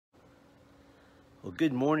Well,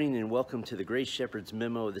 good morning and welcome to the Grace Shepherd's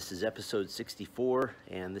Memo. This is episode 64,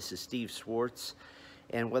 and this is Steve Swartz.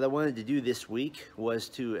 And what I wanted to do this week was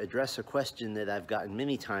to address a question that I've gotten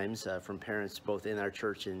many times from parents both in our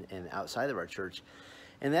church and outside of our church.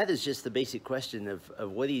 And that is just the basic question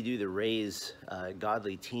of what do you do to raise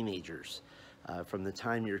godly teenagers? From the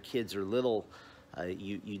time your kids are little,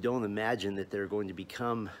 you don't imagine that they're going to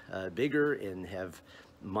become bigger and have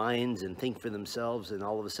minds and think for themselves, and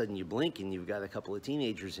all of a sudden you blink and you've got a couple of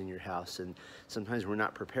teenagers in your house, and sometimes we're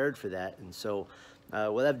not prepared for that. And so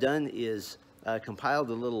what I've done is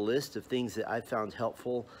compiled a little list of things that I found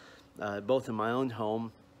helpful both in my own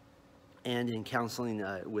home and in counseling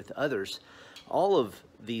with others. All of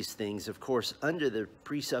these things, of course, under the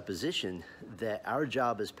presupposition that our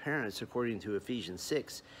job as parents, according to Ephesians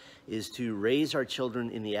 6, is to raise our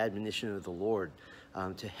children in the admonition of the Lord,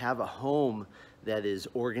 to have a home that is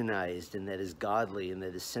organized and that is godly and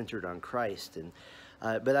that is centered on Christ. And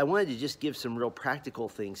but I wanted to just give some real practical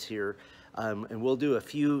things here, and we'll do a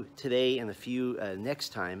few today and a few next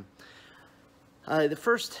time. The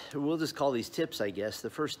first, we'll just call these tips, I guess. The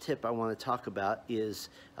first tip I want to talk about is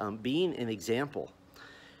being an example.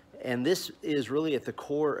 And this is really at the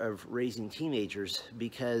core of raising teenagers,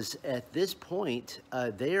 because at this point,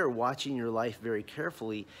 they are watching your life very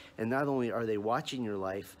carefully. And not only are they watching your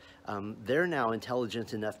life, they're now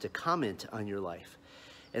intelligent enough to comment on your life.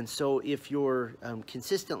 And so if you're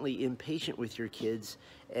consistently impatient with your kids,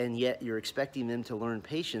 and yet you're expecting them to learn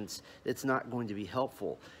patience, it's not going to be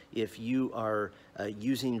helpful. If you are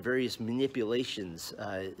using various manipulations,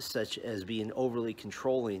 such as being overly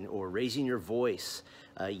controlling or raising your voice,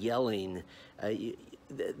 yelling,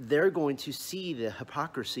 they're going to see the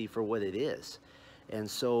hypocrisy for what it is. And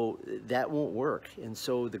so that won't work. And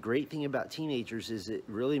so the great thing about teenagers is it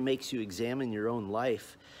really makes you examine your own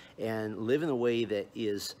life and live in a way that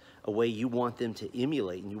is a way you want them to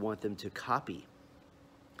emulate and you want them to copy.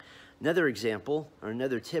 Another example, or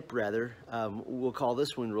another tip rather, we'll call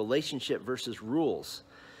this one relationship versus rules.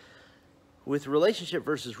 With relationship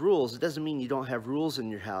versus rules, it doesn't mean you don't have rules in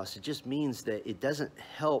your house. It just means that it doesn't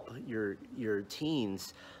help your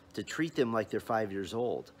teens to treat them like they're 5 years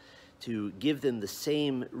old, to give them the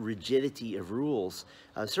same rigidity of rules.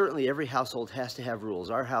 Certainly every household has to have rules.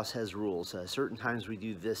 Our house has rules. Certain times we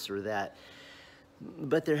do this or that.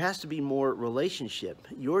 But there has to be more relationship.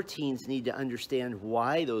 Your teens need to understand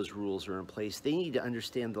why those rules are in place. They need to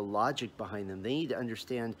understand the logic behind them. They need to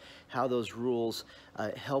understand how those rules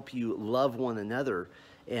help you love one another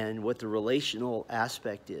and what the relational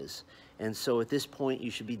aspect is. And so at this point,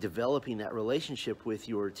 you should be developing that relationship with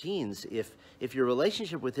your teens. If your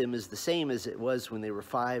relationship with them is the same as it was when they were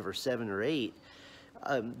 5 or 7 or 8,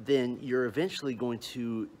 then you're eventually going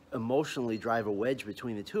to emotionally drive a wedge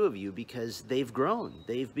between the two of you, because they've grown.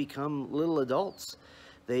 They've become little adults.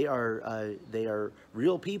 They are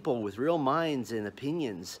real people with real minds and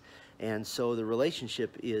opinions. And so the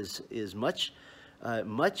relationship is much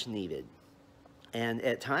needed, and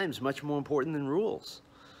at times much more important than rules.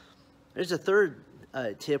 There's a third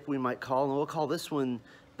tip we might call, and we'll call this one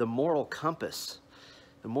the moral compass.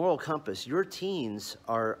 The moral compass. Your teens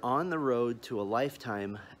are on the road to a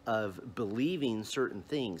lifetime of believing certain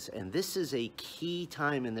things, and this is a key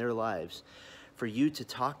time in their lives for you to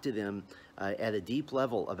talk to them at a deep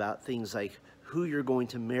level about things like who you're going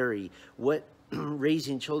to marry, what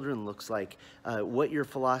raising children looks like, what your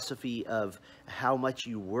philosophy of how much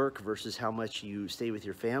you work versus how much you stay with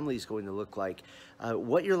your family is going to look like,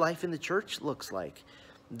 what your life in the church looks like.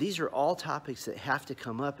 These are all topics that have to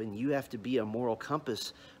come up, and you have to be a moral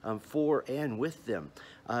compass for and with them.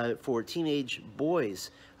 For teenage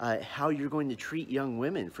boys, how you're going to treat young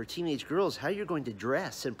women. For teenage girls, how you're going to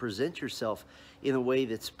dress and present yourself in a way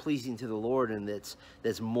that's pleasing to the Lord and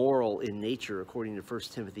that's moral in nature, according to 1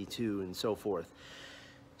 Timothy 2 and so forth.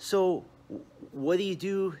 So what do you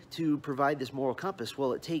do to provide this moral compass?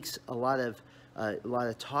 Well, it takes a lot of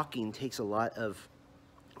talking, takes a lot of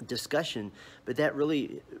discussion, but that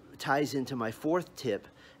really ties into my fourth tip,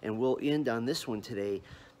 and we'll end on this one today,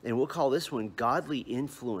 and we'll call this one godly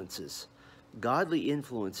influences. Godly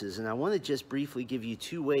influences. And I want to just briefly give you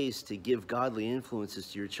 2 ways to give godly influences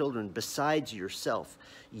to your children besides yourself.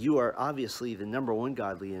 You are obviously the #1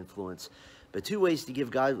 godly influence, but 2 ways to give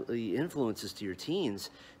godly influences to your teens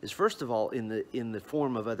is, first of all, in the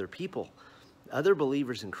form of other people. Other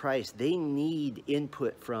believers in Christ, they need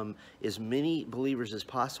input from as many believers as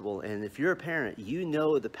possible. And if you're a parent, you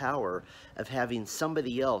know the power of having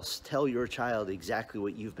somebody else tell your child exactly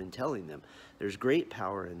what you've been telling them. There's great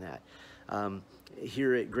power in that.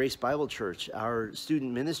 Here at Grace Bible Church, our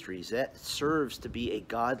student ministries, that serves to be a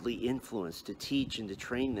godly influence, to teach and to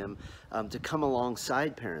train them, to come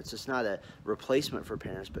alongside parents. It's not a replacement for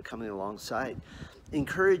parents, but coming alongside.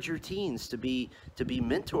 Encourage your teens to be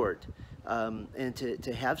mentored, and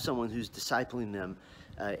to have someone who's discipling them.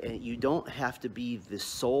 And you don't have to be the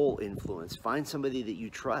sole influence. Find somebody that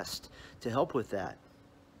you trust to help with that.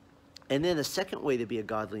 And then a second way to be a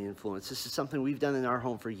godly influence, this is something we've done in our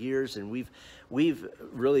home for years, and we've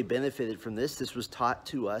really benefited from this. This was taught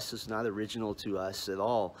to us. It's not original to us at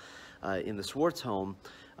all in the Swartz home.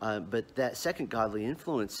 But that second godly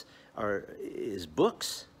influence is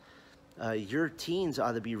books. Your teens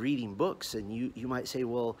ought to be reading books. And you might say,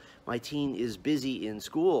 well, my teen is busy in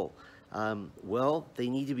school. Well, they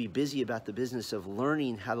need to be busy about the business of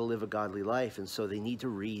learning how to live a godly life, and so they need to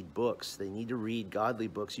read books. They need to read godly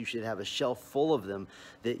books. You should have a shelf full of them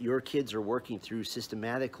that your kids are working through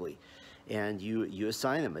systematically, and you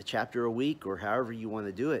assign them a chapter a week or however you want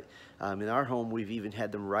to do it. In our home, we've even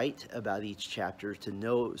had them write about each chapter to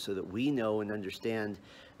know, so that we know and understand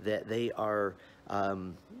that they are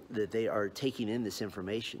taking in this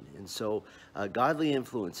information. And so godly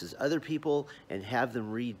influences other people and have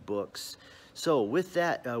them read books. So with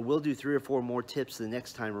that, we'll do 3 or 4 more tips the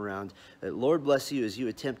next time around. Lord bless you as you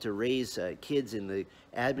attempt to raise kids in the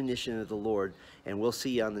admonition of the Lord, and we'll see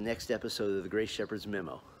you on the next episode of the Grace Shepherd's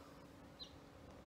Memo.